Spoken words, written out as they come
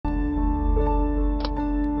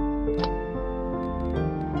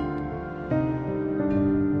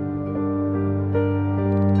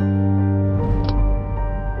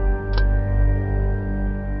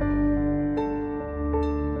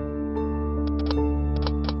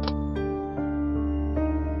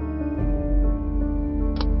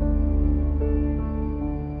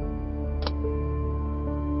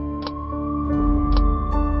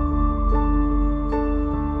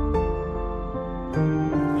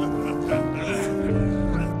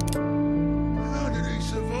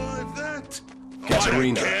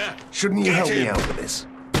Serena, shouldn't you help me out with this?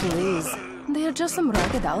 Please, they are just some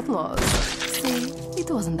ragged outlaws. See, it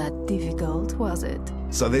wasn't that difficult, was it?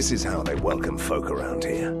 So this is how they welcome folk around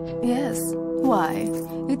here. Yes. Why?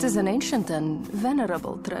 It is an ancient and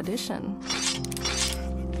venerable tradition.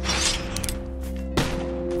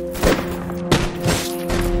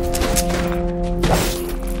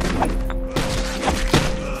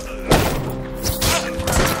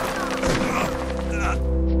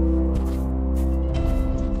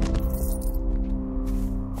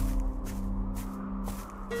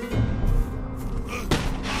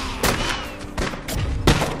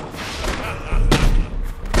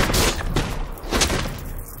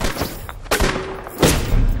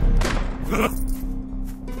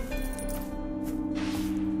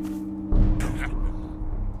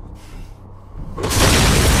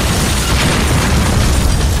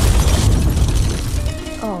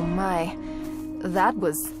 That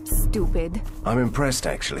was stupid. I'm impressed,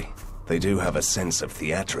 actually. They do have a sense of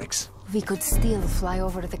theatrics. We could still fly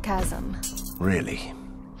over the chasm. Really?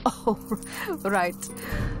 Oh, right.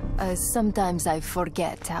 Sometimes I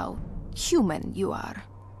forget how human you are.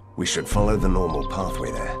 We should follow the normal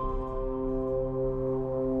pathway there.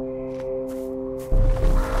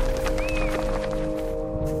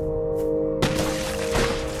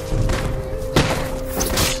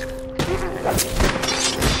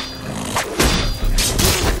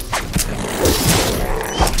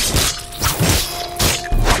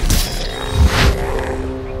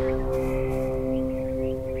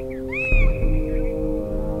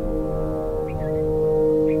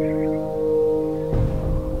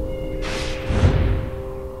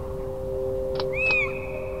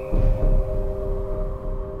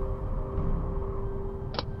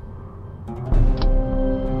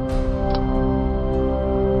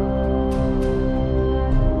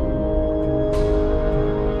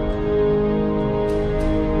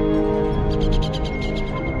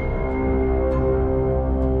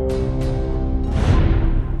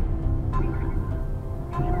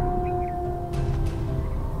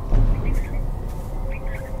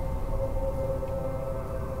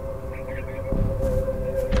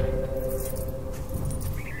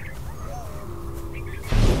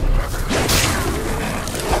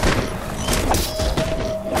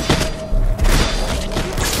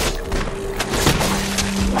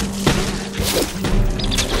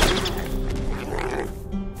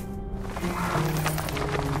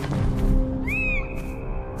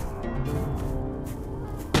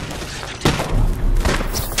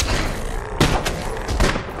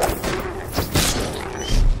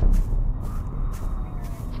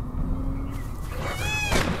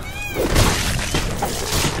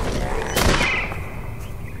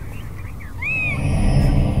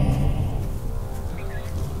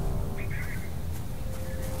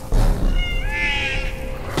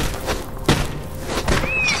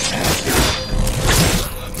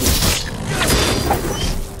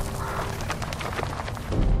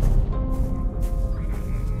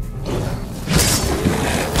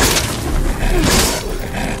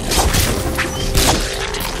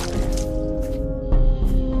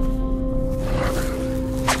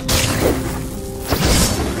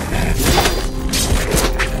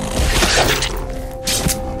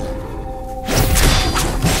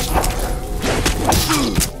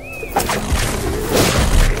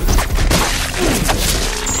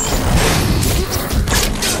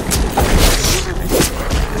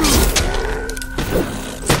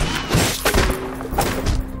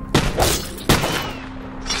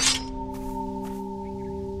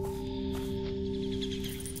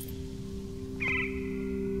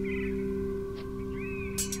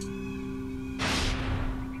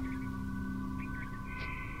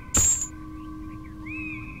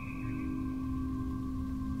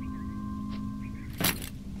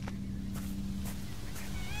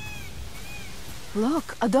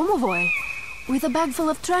 Look, a domovoi, with a bag full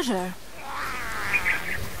of treasure.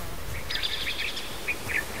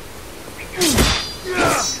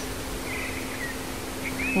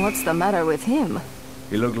 What's the matter with him?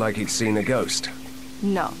 He looked like he'd seen a ghost.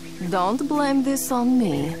 No, don't blame this on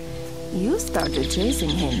me. You started chasing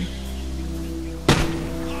him.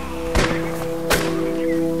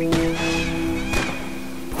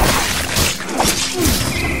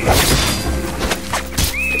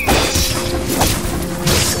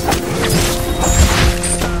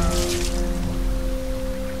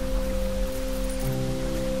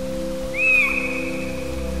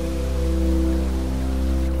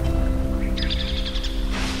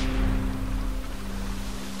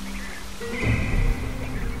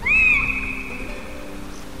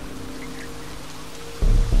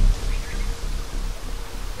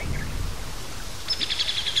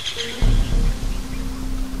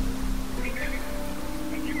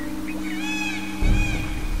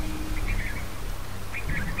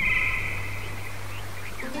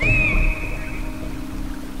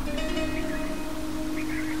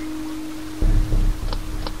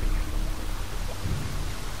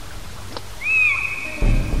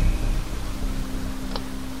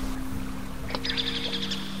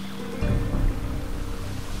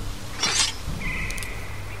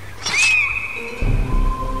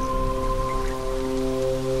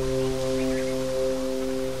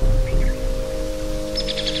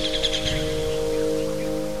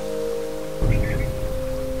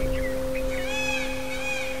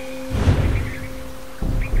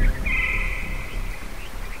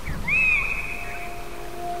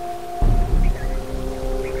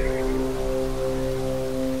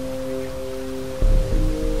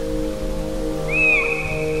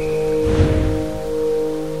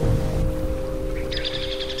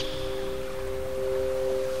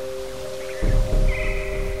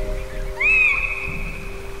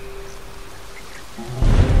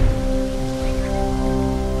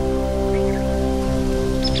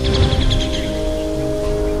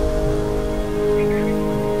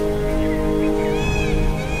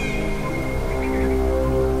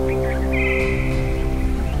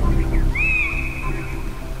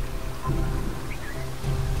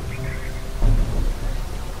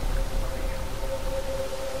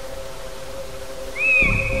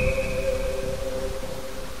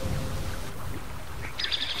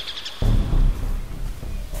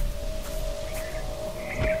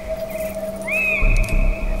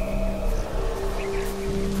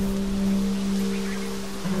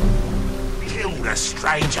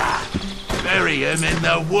 stranger. Bury him in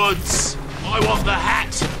the woods. I want the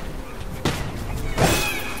hat.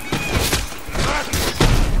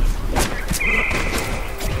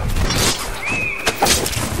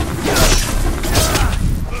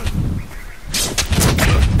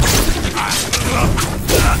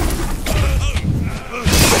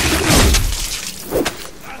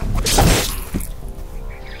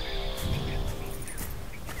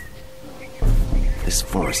 This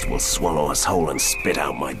forest will swallow us whole and spit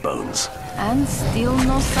out my bones. And still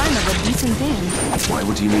no sign of a decent inn. Why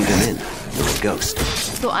would you need an inn? You're a ghost.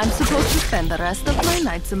 So I'm supposed to spend the rest of my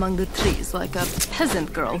nights among the trees like a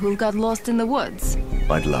peasant girl who got lost in the woods.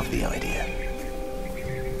 I'd love the idea.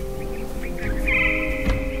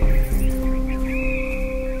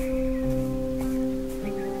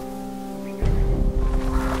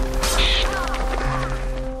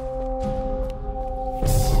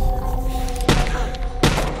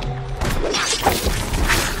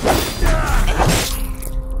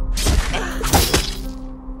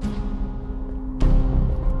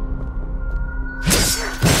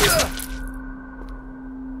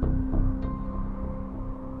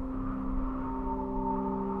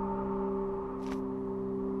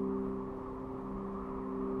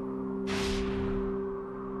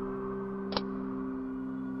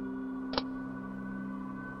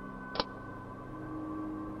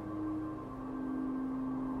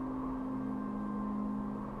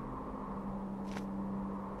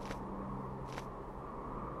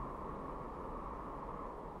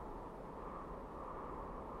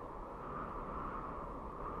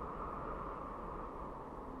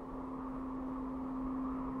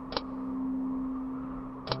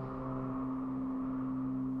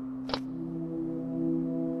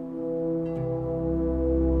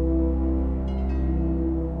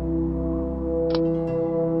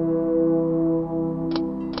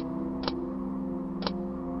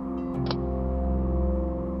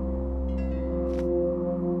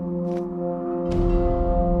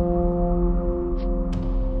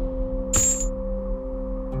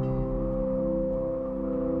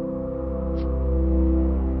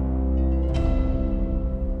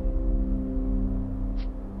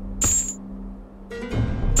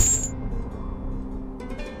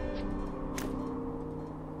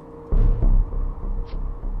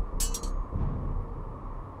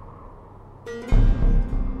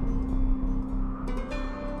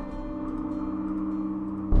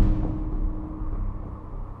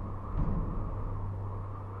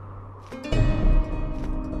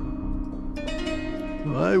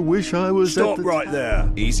 I wish I was Stop right there.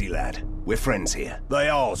 Easy, lad. We're friends here. They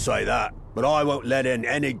all say that, but I won't let in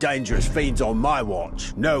any dangerous fiends on my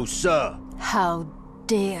watch. No, sir. How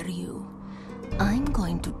dare you? I'm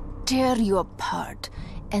going to tear you apart,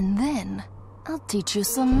 and then I'll teach you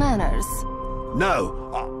some manners.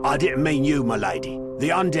 No, I didn't mean you, my lady. The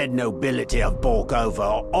undead nobility of Borkova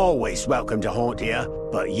are always welcome to haunt here,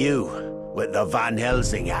 but you, with the Van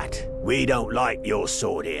Helsing hat, we don't like your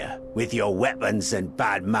sword here, with your weapons and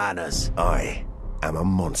bad manners. I am a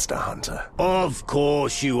monster hunter. Of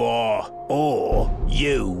course you are. Or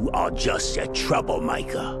you are just a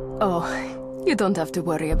troublemaker. Oh, you don't have to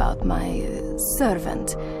worry about my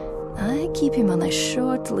servant. I keep him on a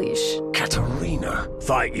short leash. Katerina!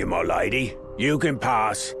 Thank you, my lady. You can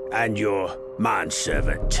pass, and your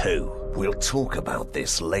manservant too. We'll talk about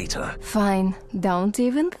this later. Fine, don't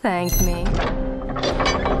even thank me.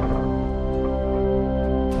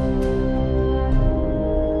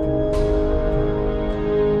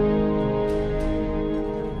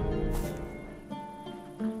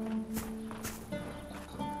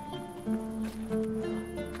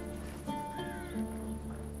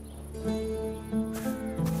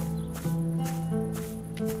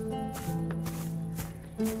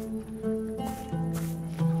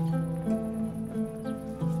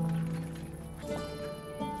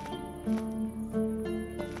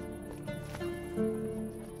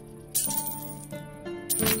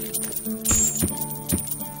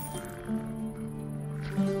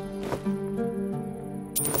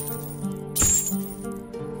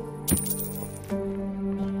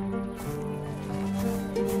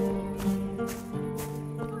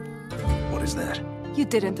 What is that? You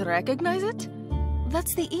didn't recognize it?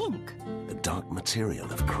 That's the ink. The dark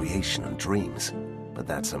material of creation and dreams. But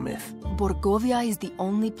that's a myth. Borgovia is the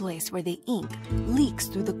only place where the ink leaks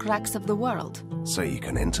through the cracks of the world. So you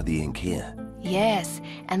can enter the ink here. Yes,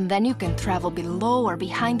 and then you can travel below or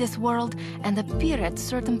behind this world and appear at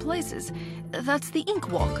certain places. That's the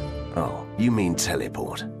ink walk. Oh, you mean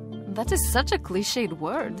teleport. That is such a cliched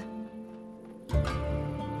word.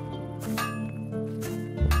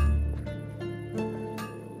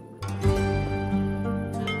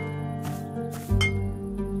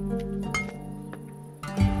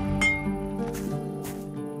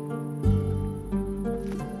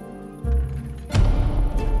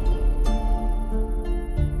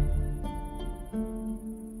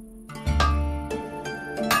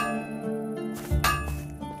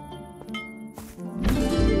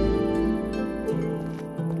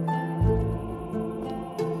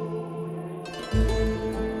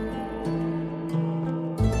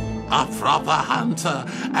 A proper hunter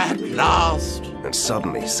at last. And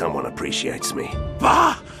suddenly someone appreciates me.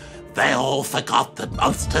 Bah! They all forgot that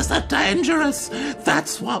monsters are dangerous.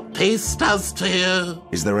 That's what peace does to you.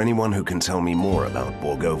 Is there anyone who can tell me more about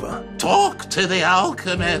Borgova? Talk to the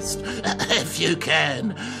alchemist, if you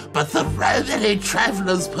can. But the Romany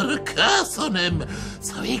travelers put a curse on him,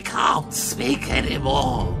 so he can't speak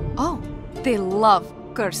anymore. Oh, they love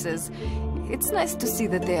curses. It's nice to see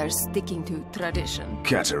that they are sticking to tradition.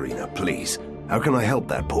 Katerina, please. How can I help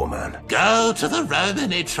that poor man? Go to the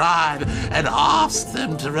Romany tribe and ask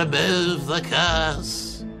them to remove the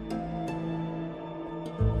curse.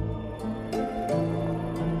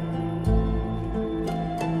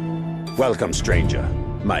 Welcome, stranger,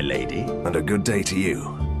 my lady. And a good day to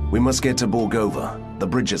you. We must get to Borgova. The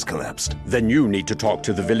bridge has collapsed. Then you need to talk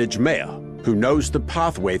to the village mayor, who knows the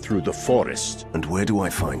pathway through the forest. And where do I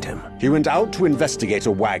find him? He went out to investigate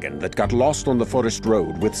a wagon that got lost on the forest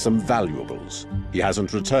road with some valuables. He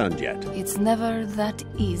hasn't returned yet. It's never that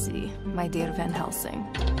easy, my dear Van Helsing.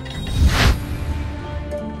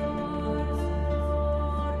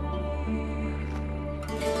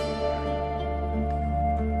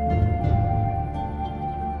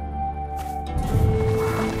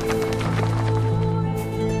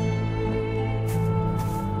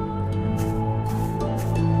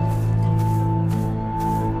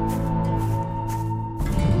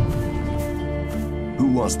 Who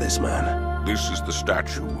was this man? This is the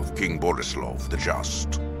statue of King Borislav the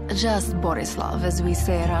Just. Just Borislav, as we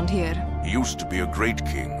say around here. He used to be a great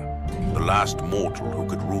king, the last mortal who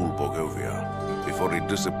could rule Borgovia, before he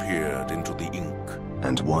disappeared into the ink.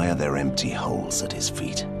 And why are there empty holes at his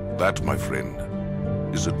feet? That, my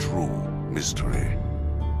friend, is a true mystery.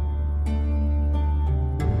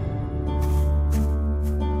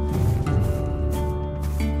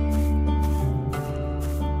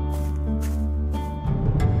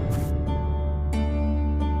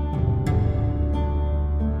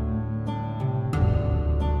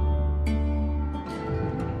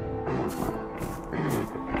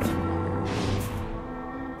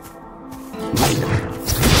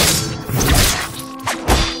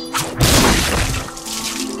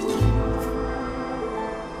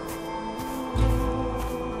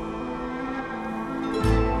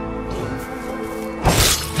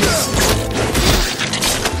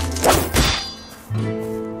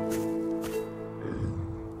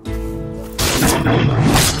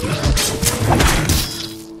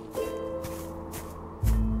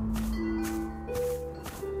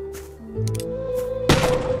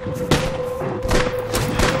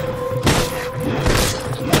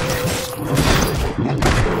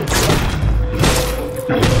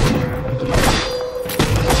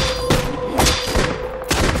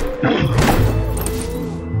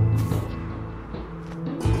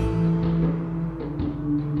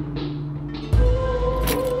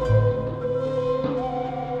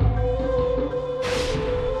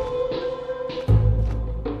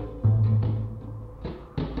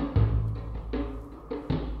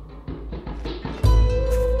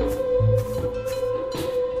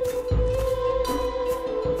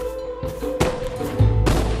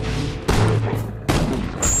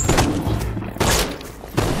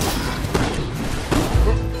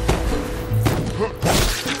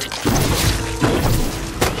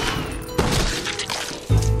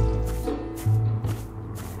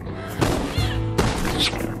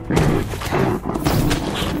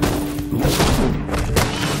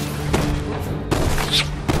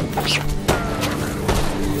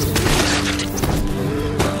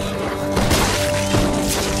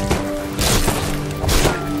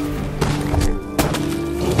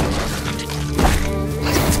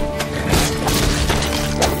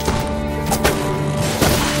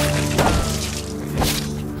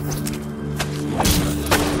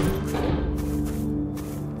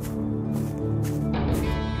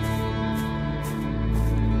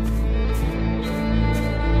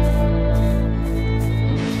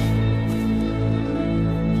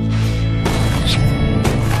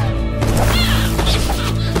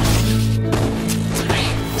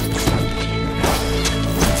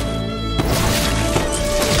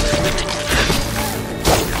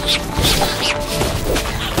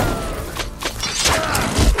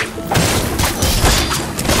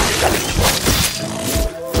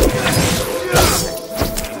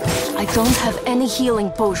 Don't have any healing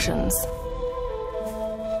potions.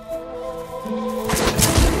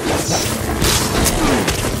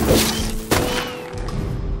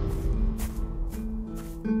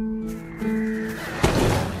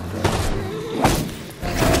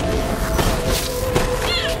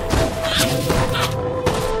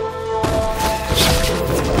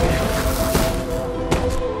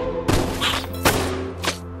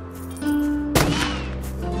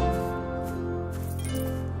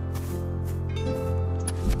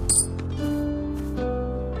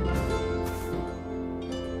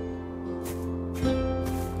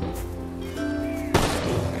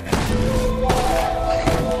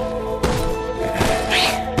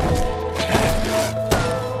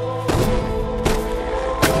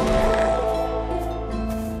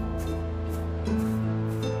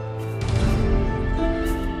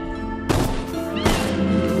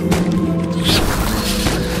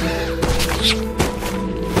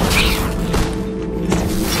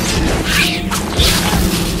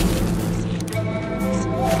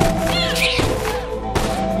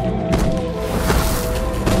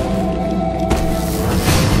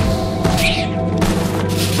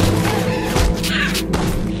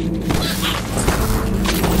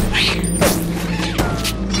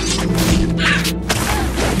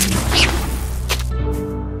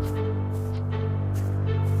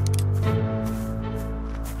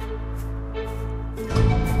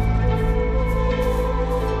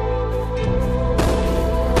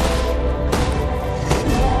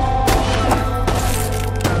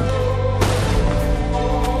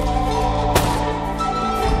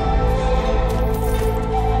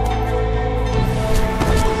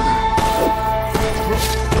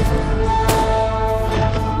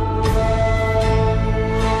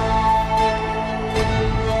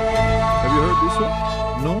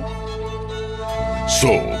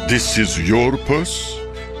 This is your purse?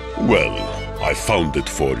 Well, I found it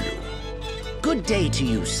for you. Good day to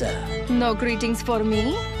you, sir. No greetings for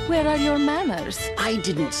me? Where are your manners? I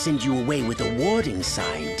didn't send you away with a warning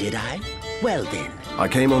sign, did I? Well then. I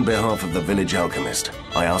came on behalf of the village alchemist.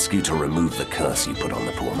 I ask you to remove the curse you put on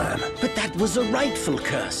the poor man. But that was a rightful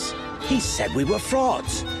curse. He said we were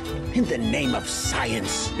frauds. In the name of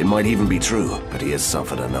science. It might even be true, but he has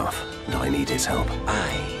suffered enough, and I need his help.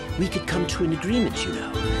 We could come to an agreement, you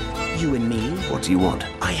know. You and me. What do you want?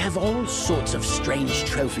 I have all sorts of strange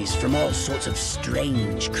trophies from all sorts of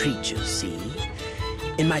strange creatures, see?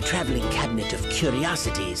 In my traveling cabinet of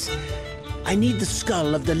curiosities, I need the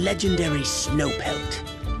skull of the legendary Snowpelt.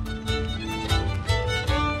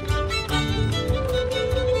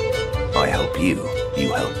 I help you,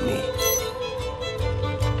 you help me.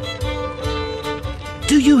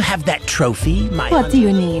 Do you have that trophy, my What do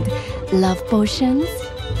you need? Love potions?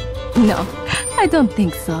 No, I don't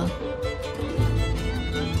think so.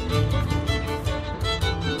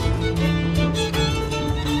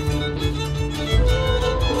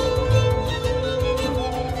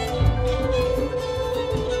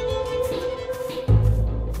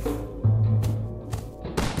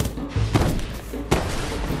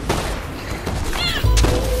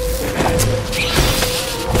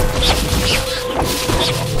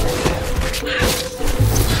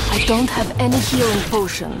 I don't have any healing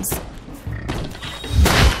potions.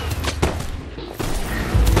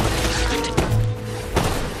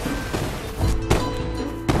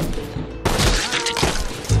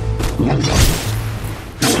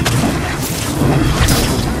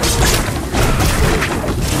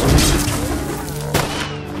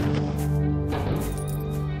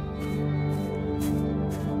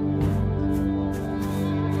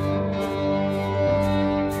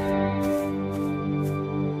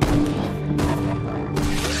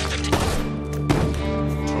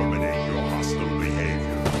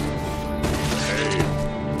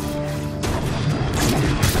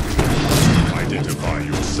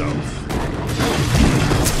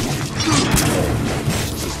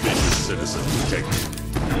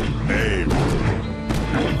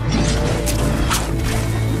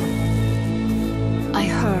 I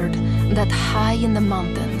heard that high in the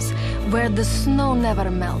mountains, where the snow never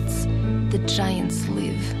melts, the giants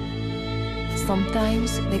live.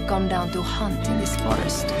 Sometimes they come down to hunt in this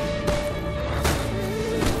forest.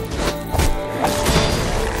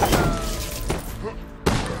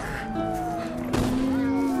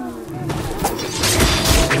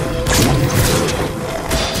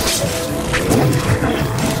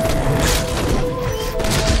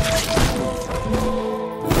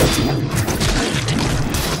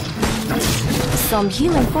 Some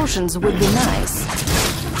healing potions would be nice.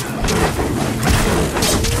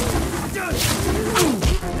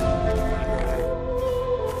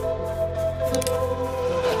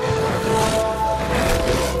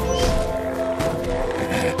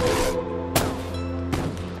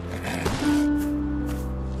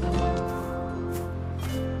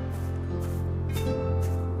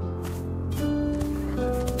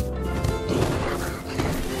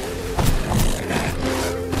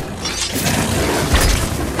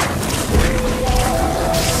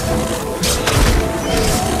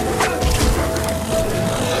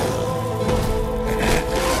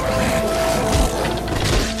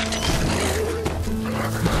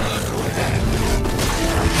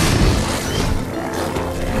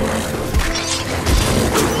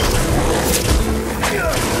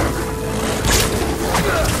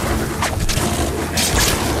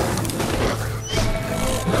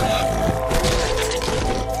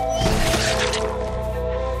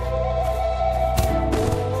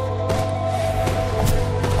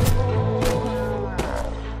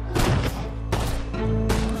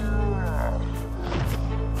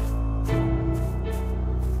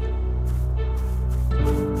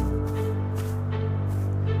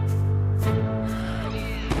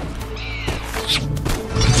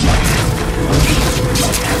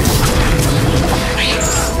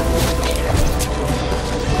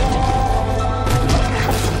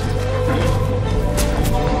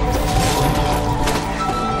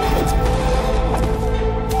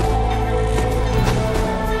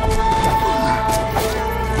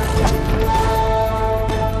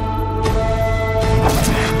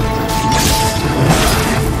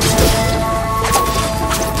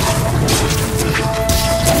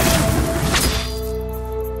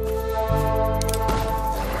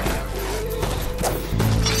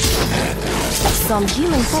 Some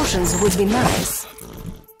healing potions would be nice.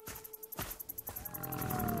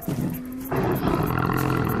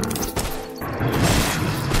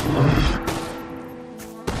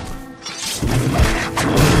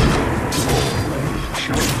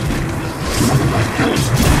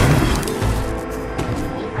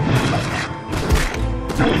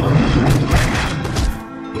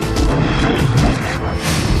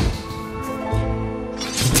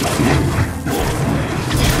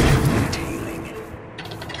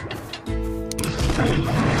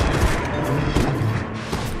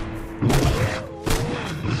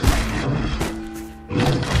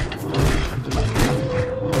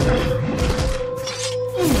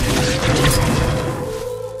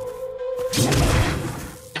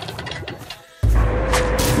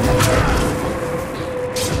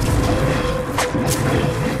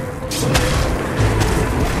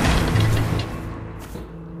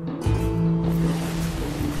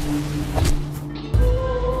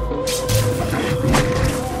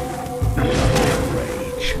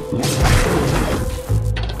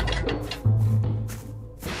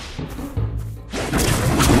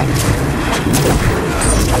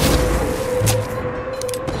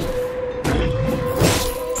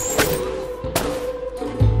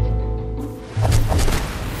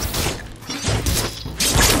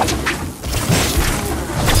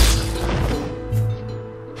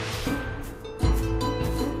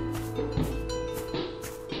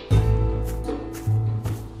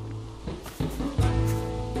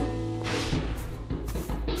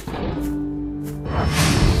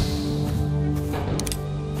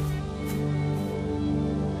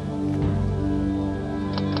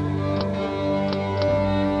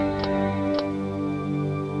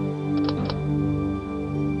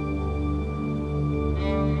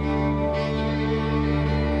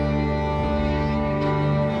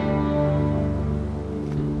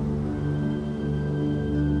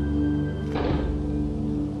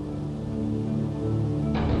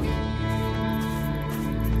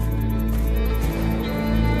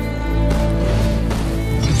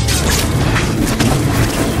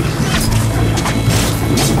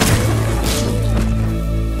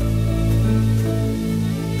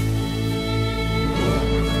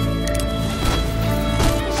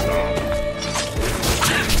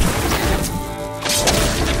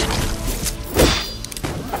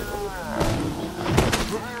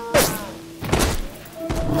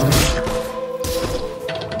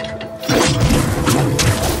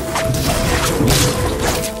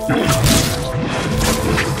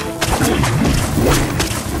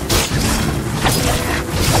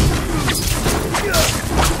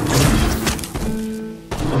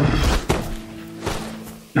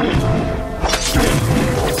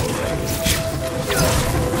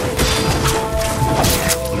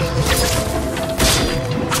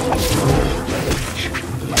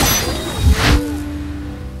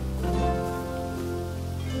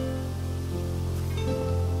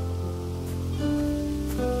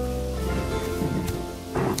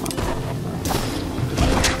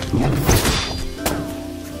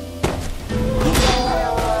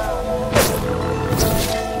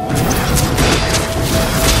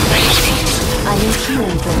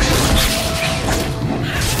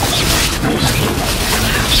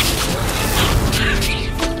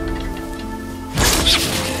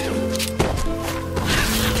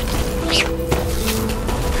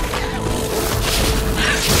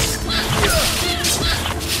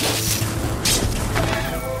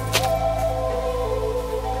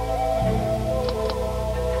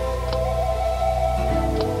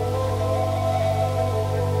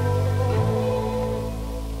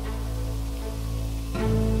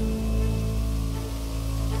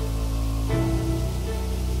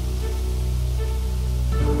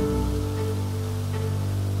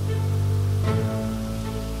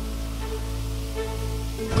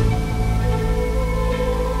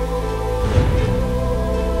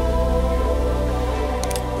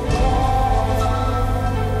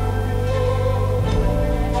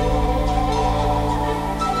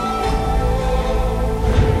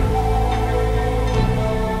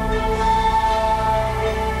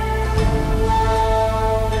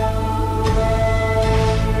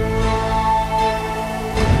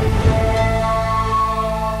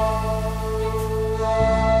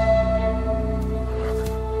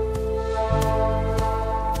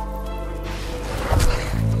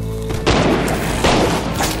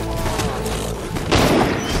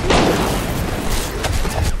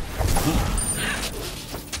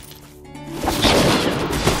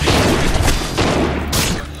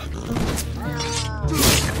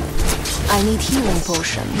 I need healing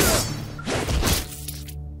potions.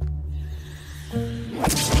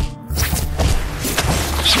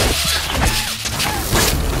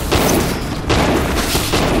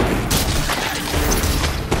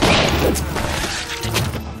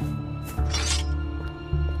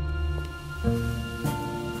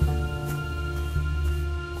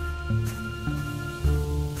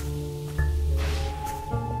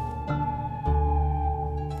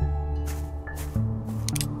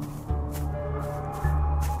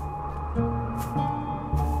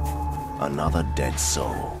 Another dead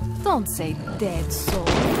soul. Don't say dead soul.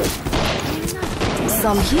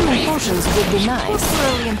 Some healing potions would be nice.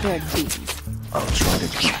 Temporarily impaired beings. I'll try to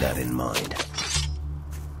keep that in mind.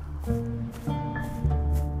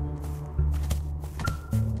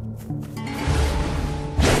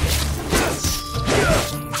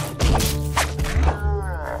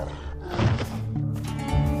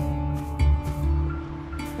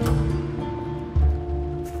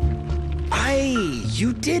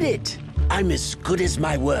 You did it! I'm as good as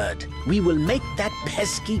my word. We will make that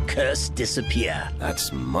pesky curse disappear.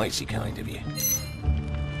 That's mighty kind of you.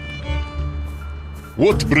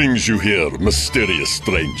 What brings you here, mysterious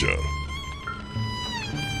stranger?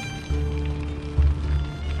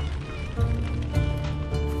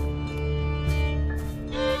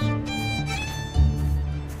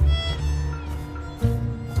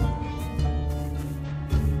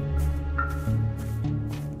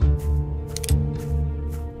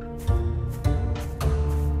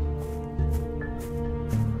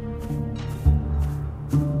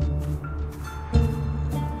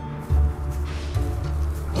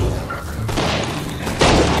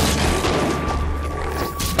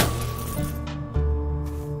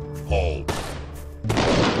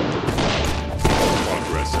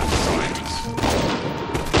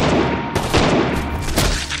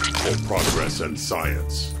 Progress and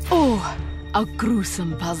science. Oh, a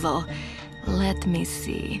gruesome puzzle. Let me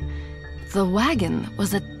see. The wagon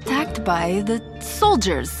was attacked by the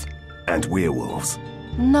soldiers. And werewolves.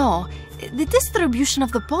 No, the distribution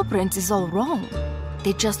of the paw prints is all wrong.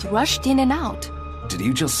 They just rushed in and out. Did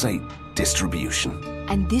you just say distribution?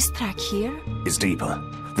 And this track here? Is deeper.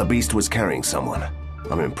 The beast was carrying someone.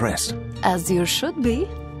 I'm impressed. As you should be.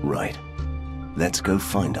 Right. Let's go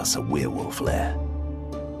find us a werewolf lair.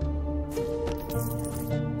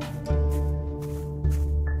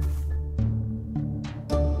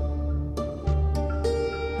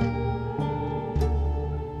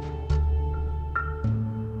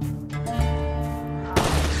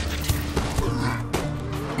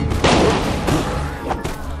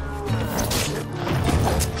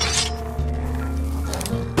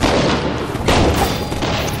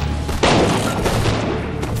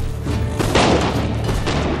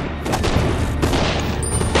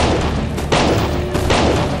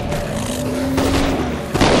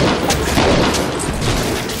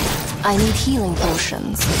 I need healing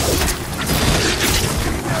potions.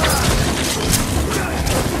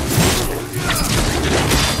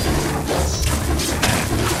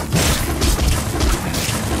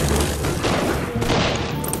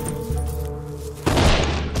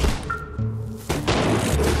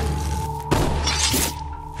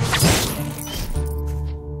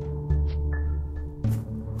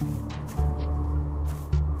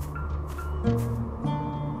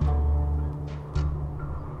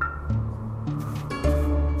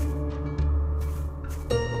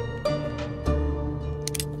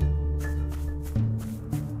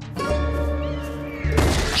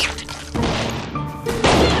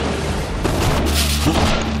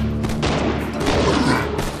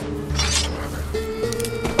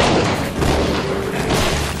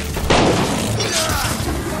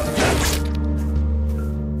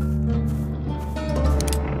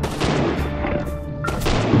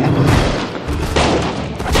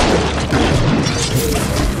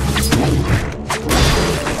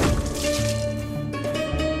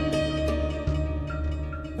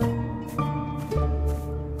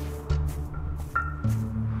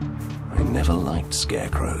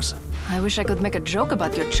 Scarecrows. I wish I could make a joke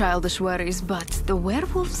about your childish worries, but the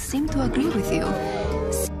werewolves seem to agree with you.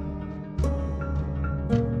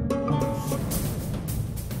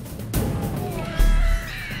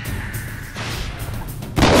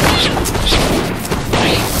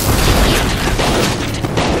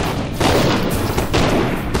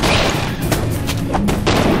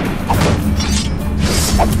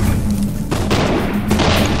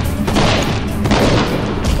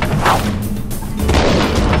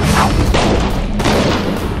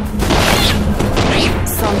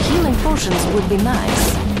 Would be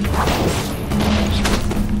nice.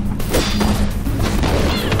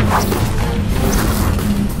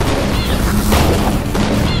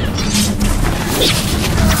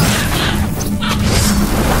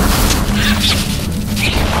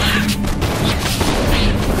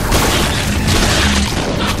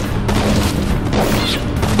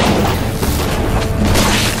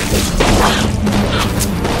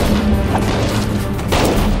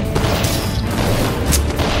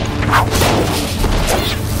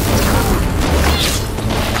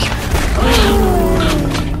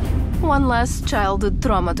 One less childhood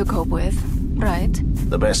trauma to cope with, right?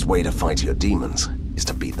 The best way to fight your demons is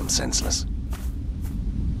to beat them senseless.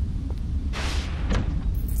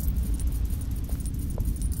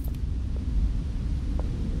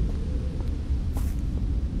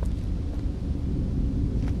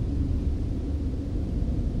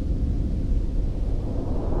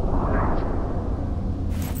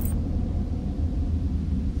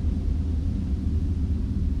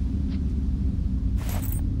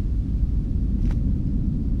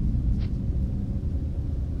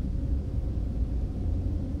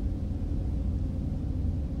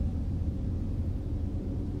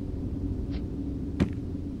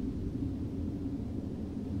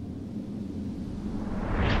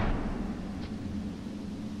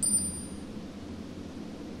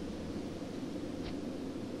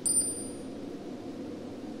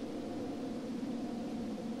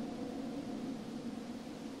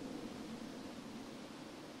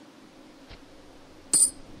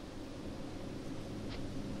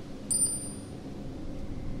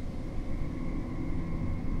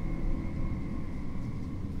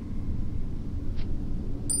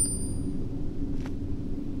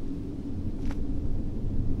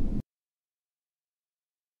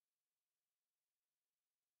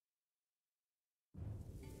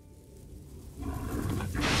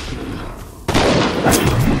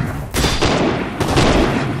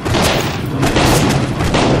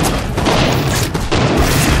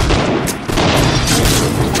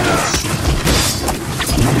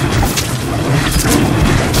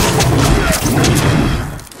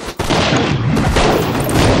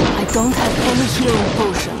 any healing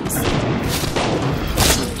potions.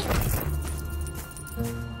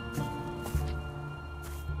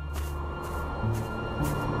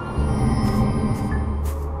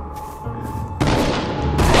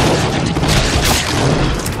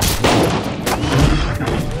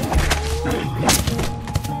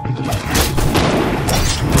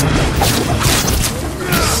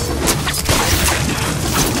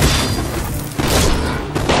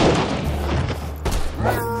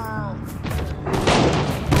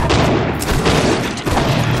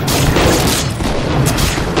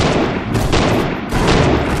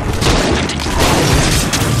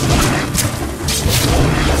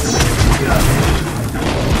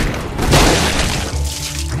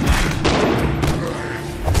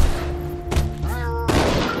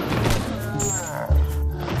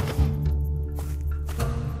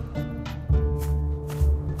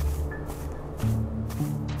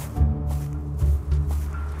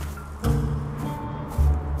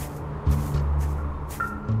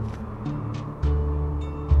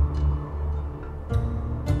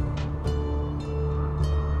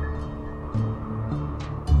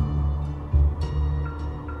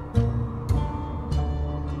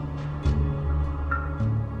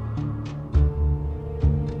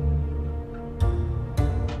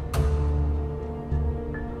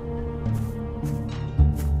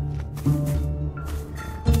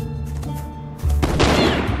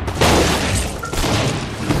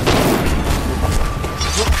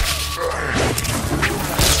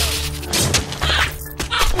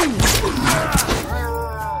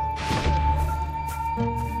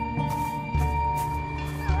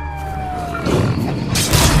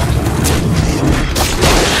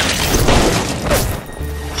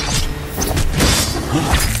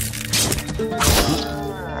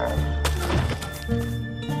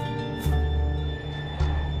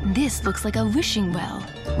 This looks like a wishing well.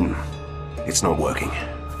 It's not working.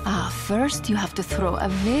 First you have to throw a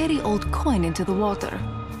very old coin into the water.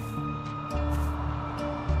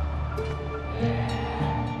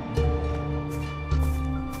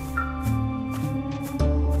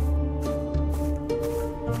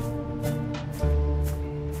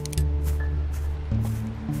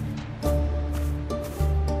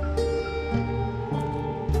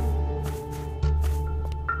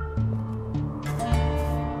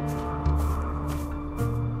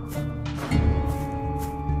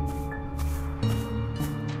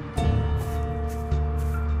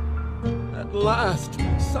 At last,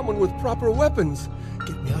 someone with proper weapons.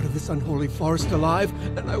 Get me out of this unholy forest alive,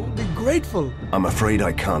 and I will be grateful. I'm afraid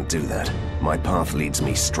I can't do that. My path leads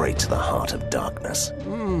me straight to the heart of darkness.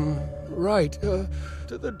 Right, to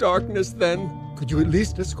the darkness then. Could you at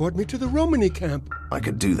least escort me to the Romany camp? I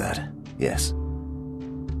could do that, yes.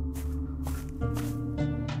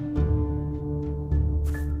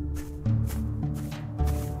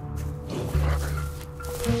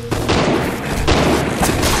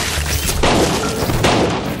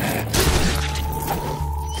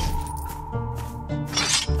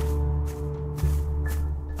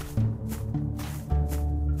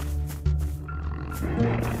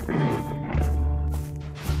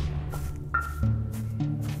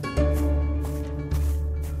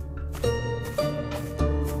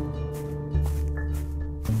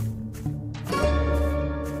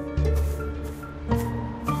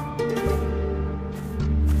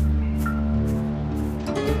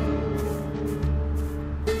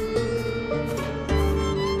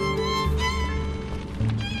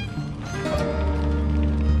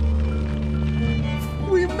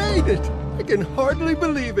 It. I can hardly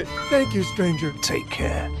believe it. Thank you, stranger. Take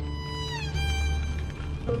care.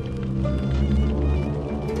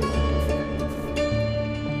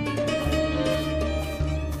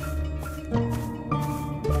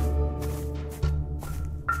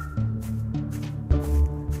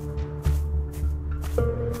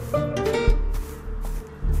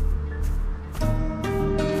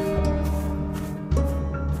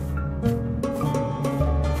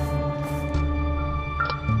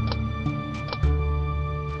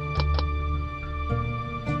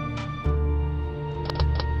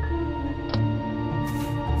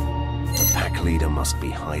 Leader must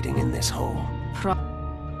be hiding in this hole.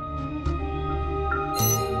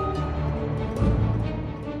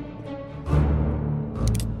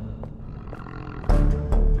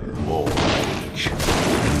 More rage.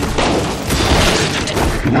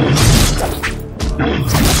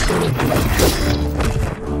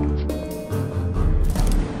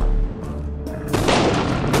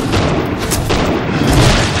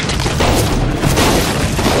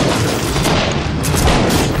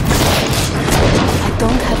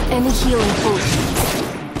 Any healing potion.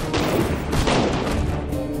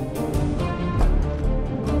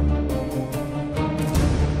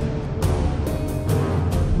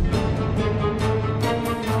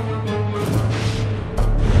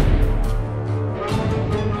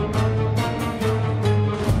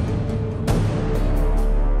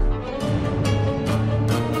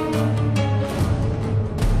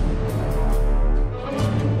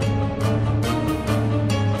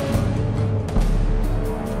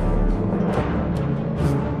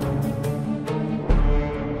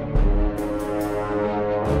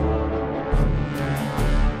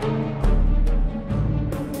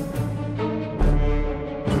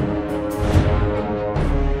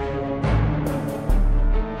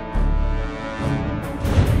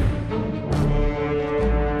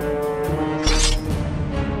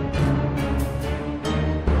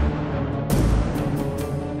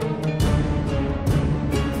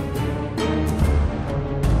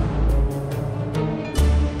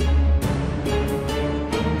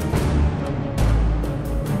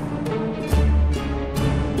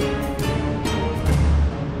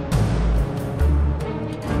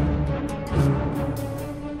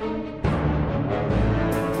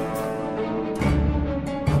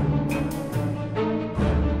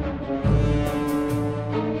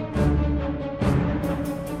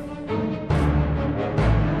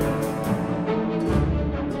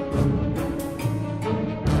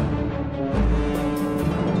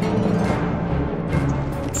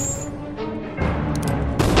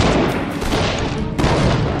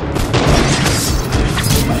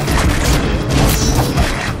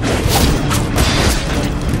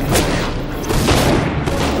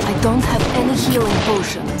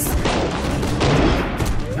 weapons.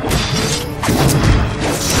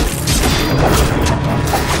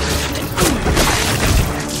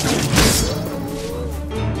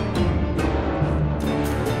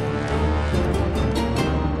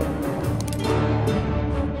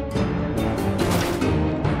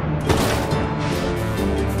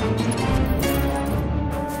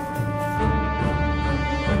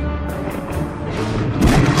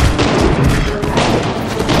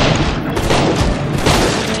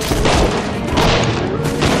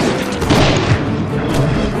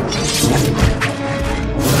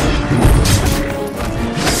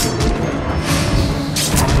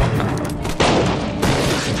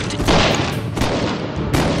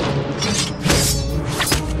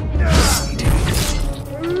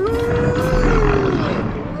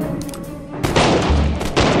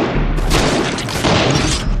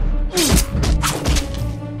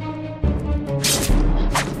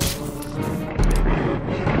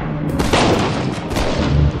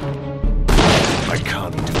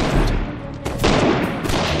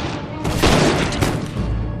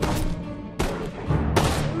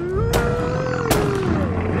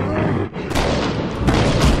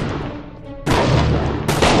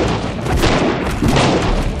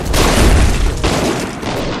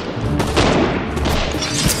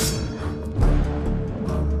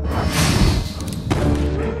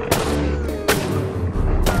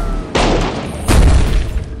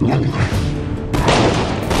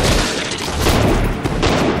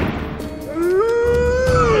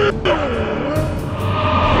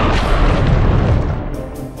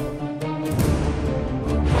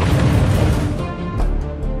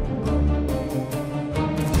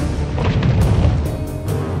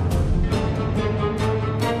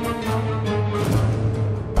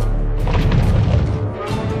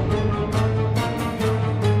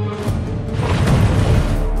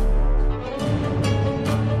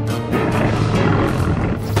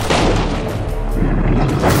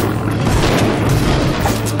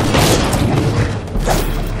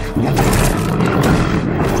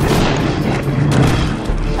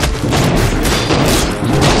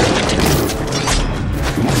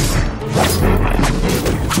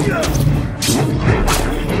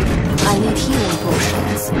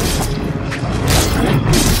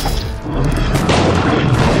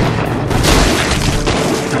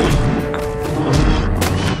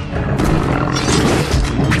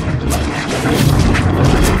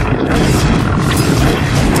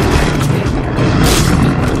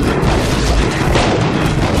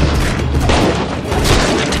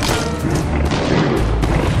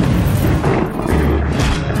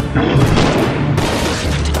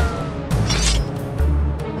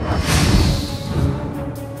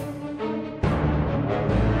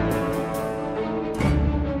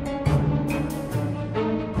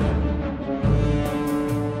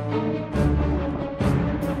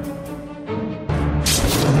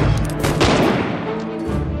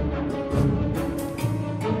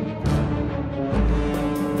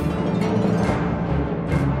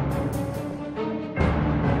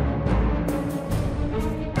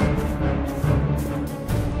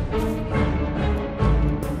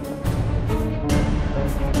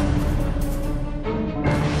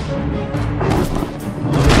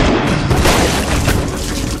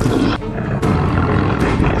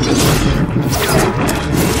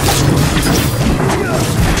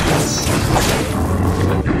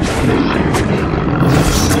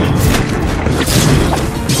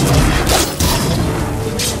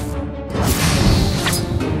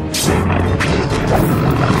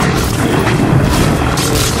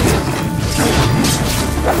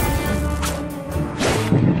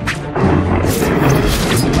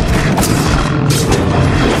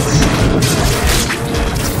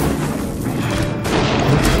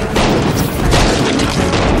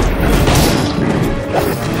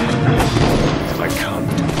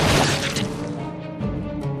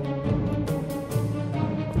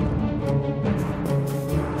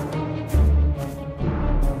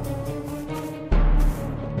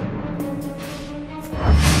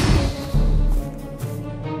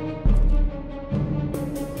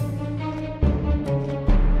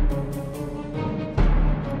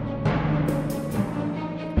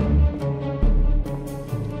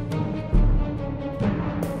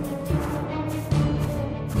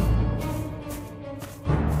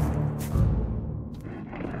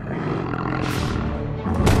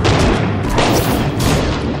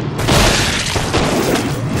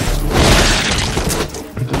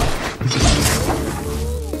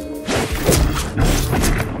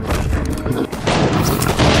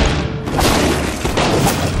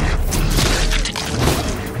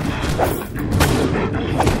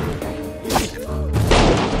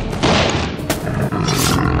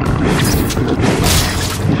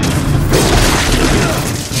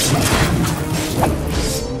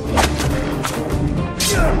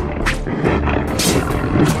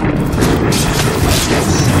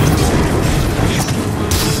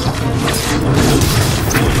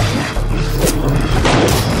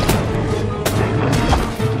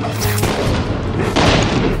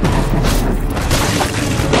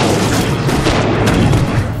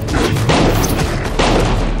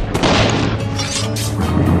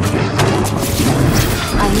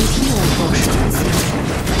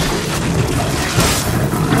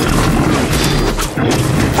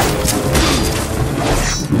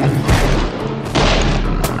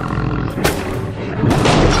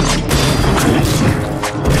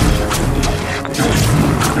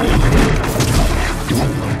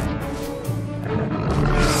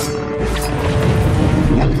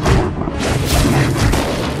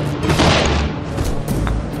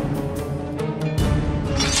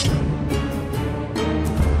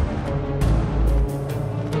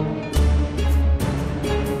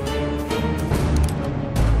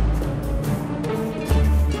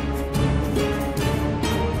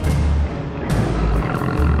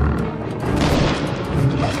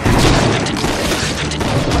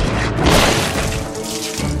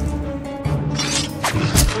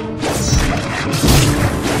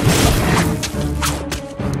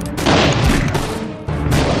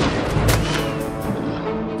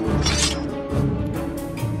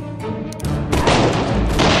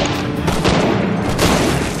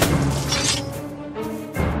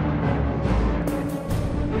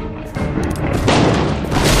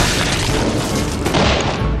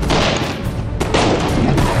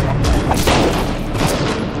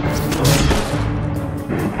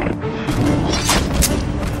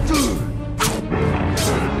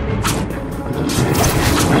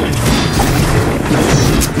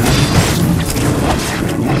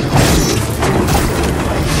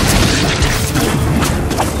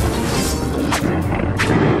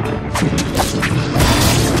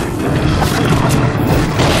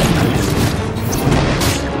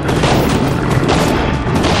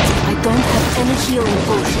 healing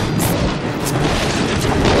potions.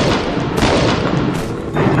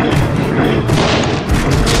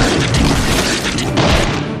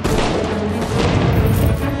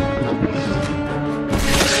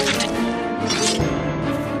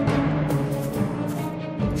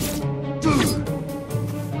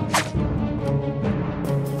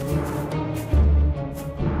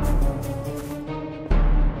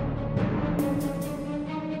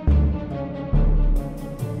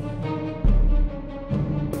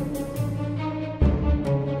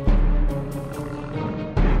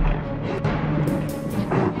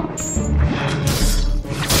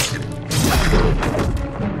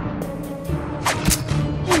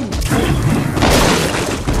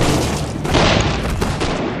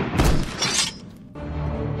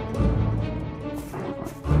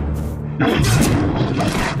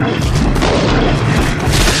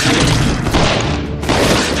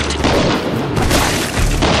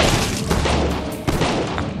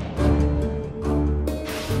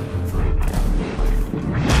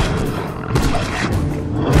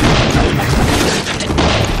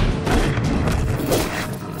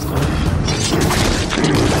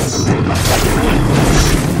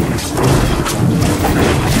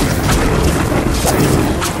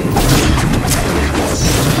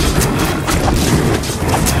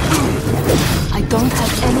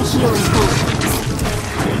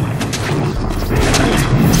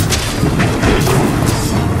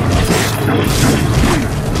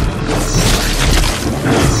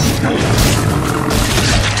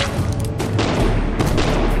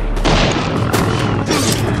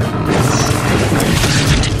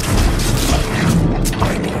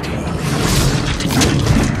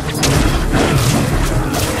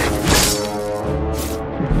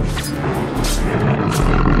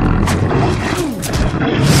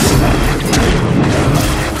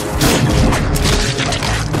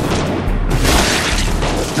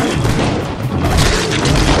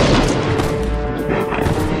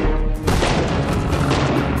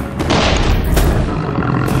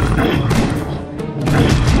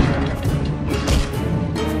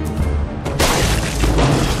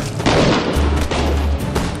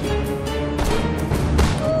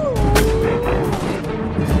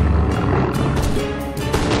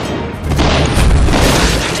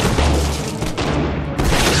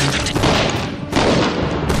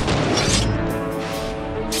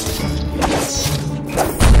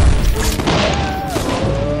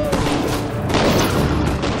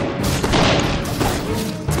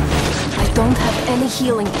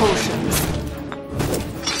 Healing potions.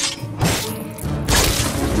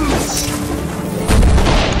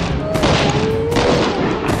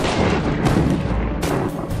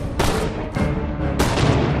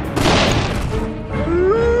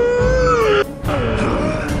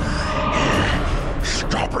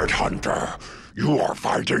 Stop it, Hunter. You are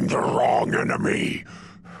fighting the wrong enemy.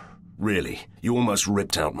 Really? You almost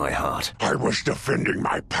ripped out my heart. I was defending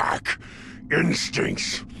my pack.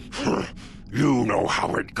 Instincts. You know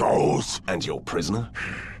how it goes. And your prisoner?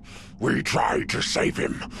 We tried to save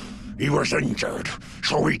him. He was injured,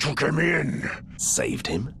 so we took him in. Saved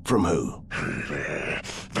him? From who?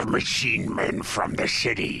 The machine men from the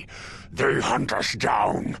city. They hunt us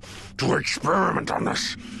down to experiment on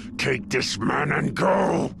us. Take this man and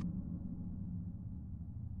go.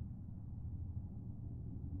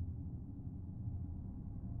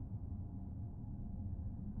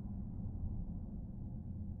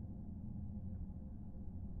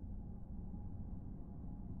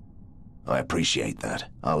 I appreciate that.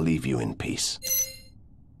 I'll leave you in peace.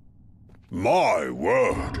 My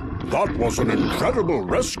word! That was an incredible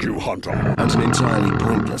rescue, Hunter. And an entirely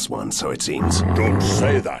pointless one, so it seems. Don't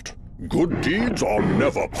say that. Good deeds are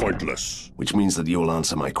never pointless. Which means that you'll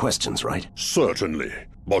answer my questions, right? Certainly.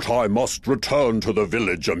 But I must return to the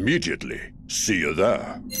village immediately. See you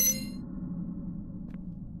there.